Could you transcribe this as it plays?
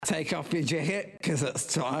take off your jacket because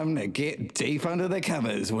it's time to get deep under the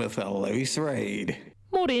covers with a loose read.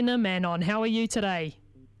 Morena Manon, how are you today?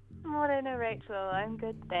 Morena Rachel, I'm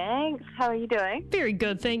good, thanks. How are you doing? Very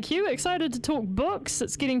good, thank you. Excited to talk books.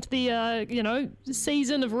 It's getting to the,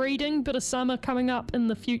 season of reading, bit of summer coming up in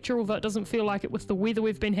the future, although it doesn't feel like it with the weather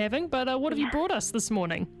we've been having. But what have you brought us this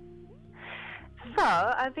morning? So,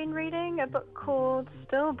 I've been reading a book called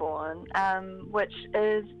Stillborn, which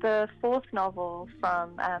is the fourth novel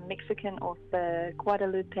from Mexican author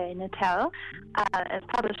Guadalupe Nettel. It's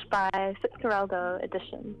published by Fitzcarraldo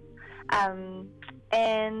Editions.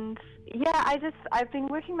 And yeah, I've been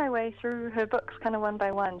working my way through her books kind of one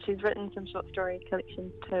by one. She's written some short story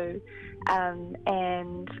collections too.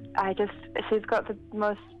 And she's got the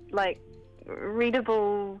most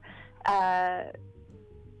readable,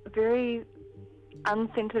 very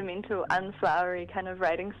unsentimental, unflowery kind of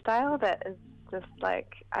writing style that is just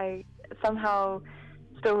I somehow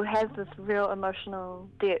still has this real emotional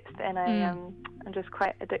depth, and I'm just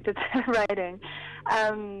quite addicted to writing.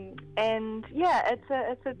 And yeah,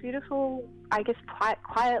 it's a beautiful, I guess, quite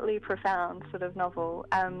quietly profound sort of novel.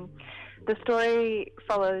 The story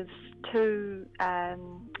follows two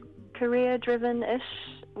career-driven-ish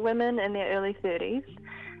women in their early 30s.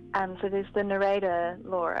 So there's the narrator,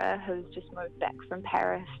 Laura, who's just moved back from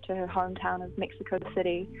Paris to her hometown of Mexico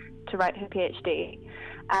City to write her PhD.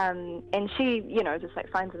 And she, just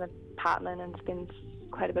finds an apartment and spends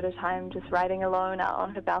quite a bit of time just writing alone out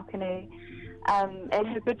on her balcony. And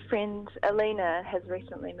her good friend, Elena, has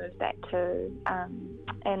recently moved back too.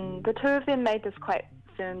 And the two of them made this quite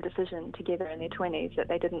firm decision together in their 20s that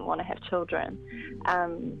they didn't want to have children.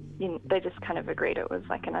 They just kind of agreed it was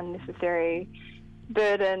an unnecessary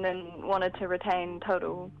burden and wanted to retain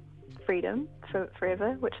total freedom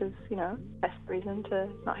forever, which is, best reason to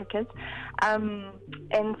not have kids.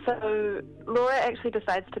 And so Laura actually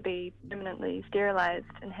decides to be permanently sterilized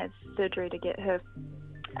and has surgery to get her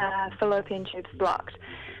fallopian tubes blocked.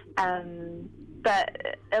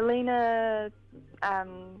 But Elena, I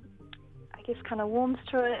guess, kind of warms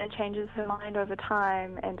to it and changes her mind over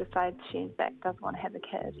time and decides she, in fact, does want to have a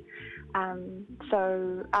kid.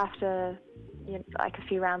 So after a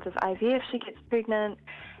few rounds of IVF, she gets pregnant,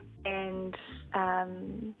 and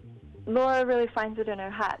Laura really finds it in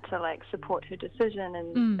her heart to support her decision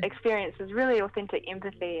and experiences really authentic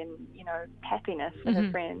empathy and happiness for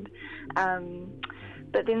her friend.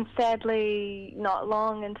 But then sadly, not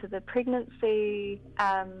long into the pregnancy,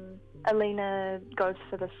 Elena goes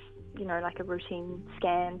for this a routine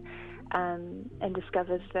scan, and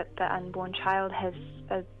discovers that the unborn child has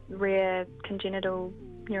a rare congenital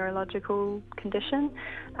neurological condition,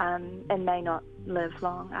 and may not live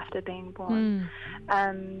long after being born.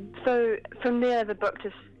 So from there, the book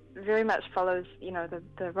just very much follows,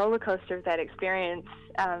 the roller coaster of that experience,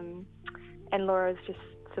 and Laura's just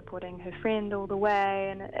supporting her friend all the way,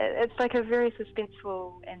 and it's a very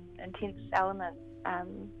suspenseful and intense element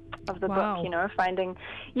of the book, finding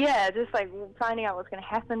out what's going to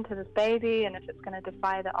happen to this baby and if it's going to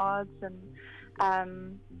defy the odds,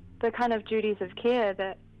 and the kind of duties of care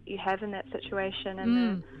that you have in that situation,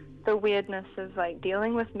 and the weirdness of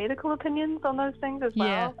dealing with medical opinions on those things as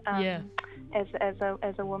well,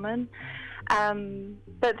 as a woman.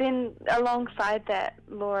 But then alongside that,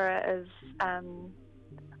 Laura is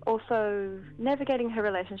also navigating her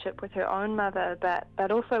relationship with her own mother,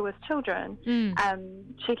 but also with children.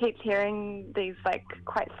 She keeps hearing these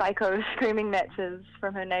quite psycho screaming matches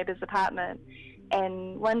from her neighbor's apartment,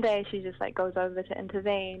 and one day she just goes over to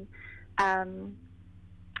intervene, and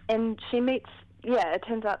she meets, it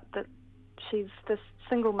turns out that she's this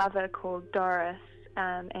single mother called Doris,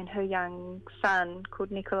 and her young son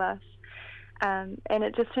called Nicholas. And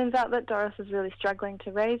it just turns out that Doris is really struggling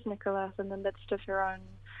to raise Nicholas in the midst of her own,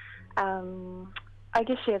 I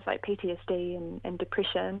guess she has PTSD and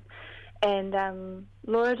depression. And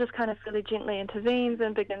Laura just kind of really gently intervenes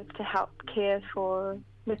and begins to help care for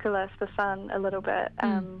Nicholas, the son, a little bit,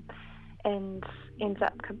 and ends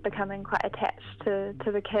up becoming quite attached to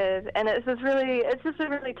the kid. And it's just a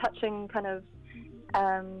really touching kind of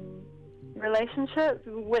relationship,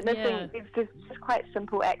 witnessing these just quite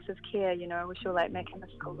simple acts of care, where she'll make him a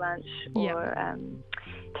school lunch, or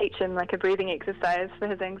teach him a breathing exercise for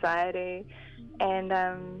his anxiety. And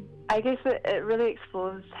I guess it really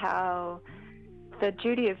explores how the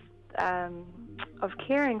duty of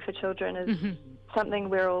caring for children is something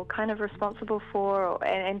we're all kind of responsible for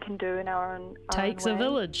and can do in our own Takes a way.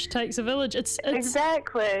 village. It's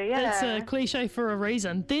exactly, yeah. It's a cliche for a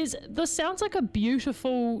reason. This sounds like a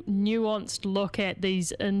beautiful, nuanced look at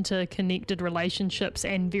these interconnected relationships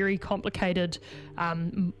and very complicated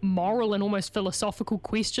moral and almost philosophical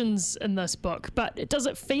questions in this book. But does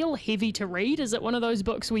it feel heavy to read? Is it one of those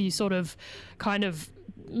books where you sort of kind of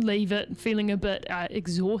leave it feeling a bit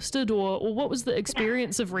exhausted, or what was the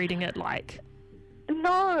experience of reading it like?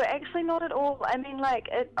 No, actually not at all. I mean, like,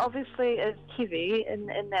 it obviously is heavy in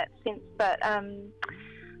that sense, but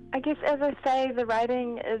I guess, as I say, the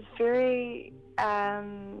writing is very,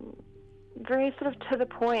 very sort of to the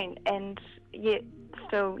point, and yet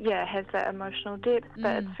still, has that emotional depth.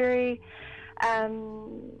 But it's very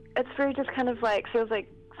just kind of like, feels like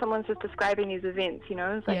someone's just describing these events, you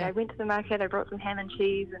know? It's like, I went to the market, I brought some ham and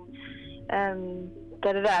cheese, and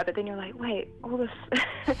da-da-da, but then you're like, wait, all this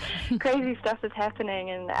crazy stuff is happening,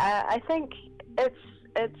 and I think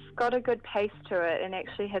it's got a good pace to it, and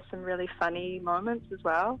actually has some really funny moments as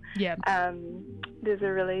well. Yeah. There's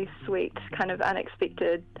a really sweet, kind of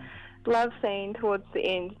unexpected love scene towards the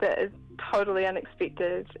end that is totally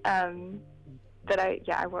unexpected, that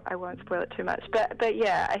I won't spoil it too much, but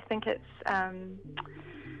yeah, I think it's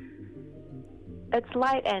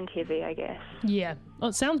light and heavy, I guess. Yeah. Oh,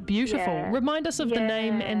 it sounds beautiful. Yeah. Remind us of the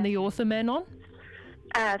name and the author, Manon.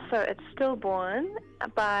 So it's Stillborn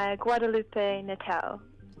by Guadalupe Natal.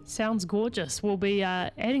 Sounds gorgeous. We'll be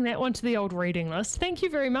adding that one to the old reading list. Thank you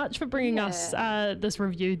very much for bringing us this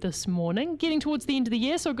review this morning. Getting towards the end of the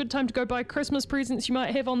year, so a good time to go buy Christmas presents you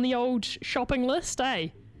might have on the old shopping list, eh?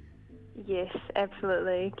 Yes,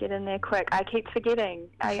 absolutely. Get in there quick. I keep forgetting.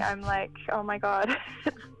 I'm like, oh my God.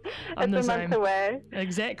 It's a month away.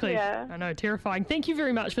 Exactly. Yeah. I know, terrifying. Thank you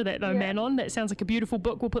very much for that though, Manon. That sounds like a beautiful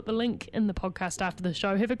book. We'll put the link in the podcast after the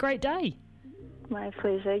show. Have a great day. My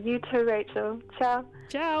pleasure. You too, Rachel. Ciao.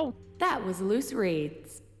 Ciao. That was Loose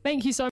Reads. Thank you so